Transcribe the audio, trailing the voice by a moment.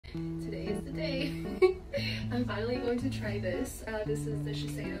Today is the day. I'm finally going to try this. This is the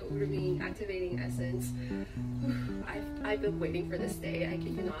Shiseido Eudermine Activating Essence. I've been waiting for this day. I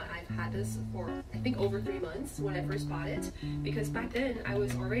kid you not. I've had this for I think over 3 months when I first bought it, because back then I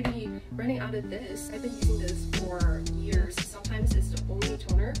was already running out of this. I've been using this for years. Sometimes it's the only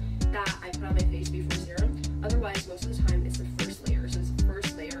toner that I put on my face before serum. Otherwise, most of the time it's the first layer. So it's the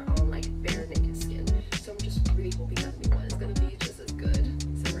first layer on like bare naked skin. So I'm just really hoping that the new one is gonna be just as good.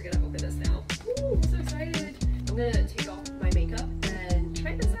 So we're gonna open this now. Ooh, I'm so excited. I'm gonna take off my makeup and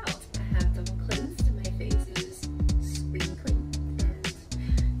try this out. I have double cleansed. My face is squeaky clean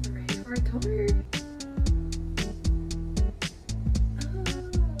and I'm ready for a toner.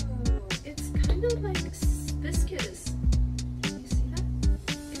 Oh, it's kind of like viscous. You see that?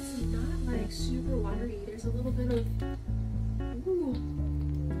 It's not like super watery. There's a little bit of ooh.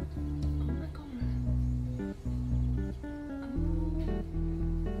 Oh my god.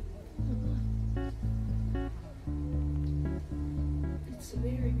 It's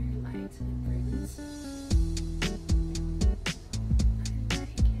very, very light in fragrance. I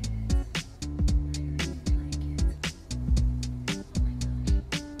like it. I really like it. Oh my god.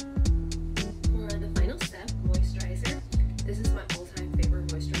 For the final step, moisturizer. This is my all-time favorite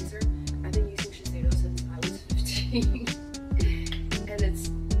moisturizer. I've been using Shiseido since I was 15.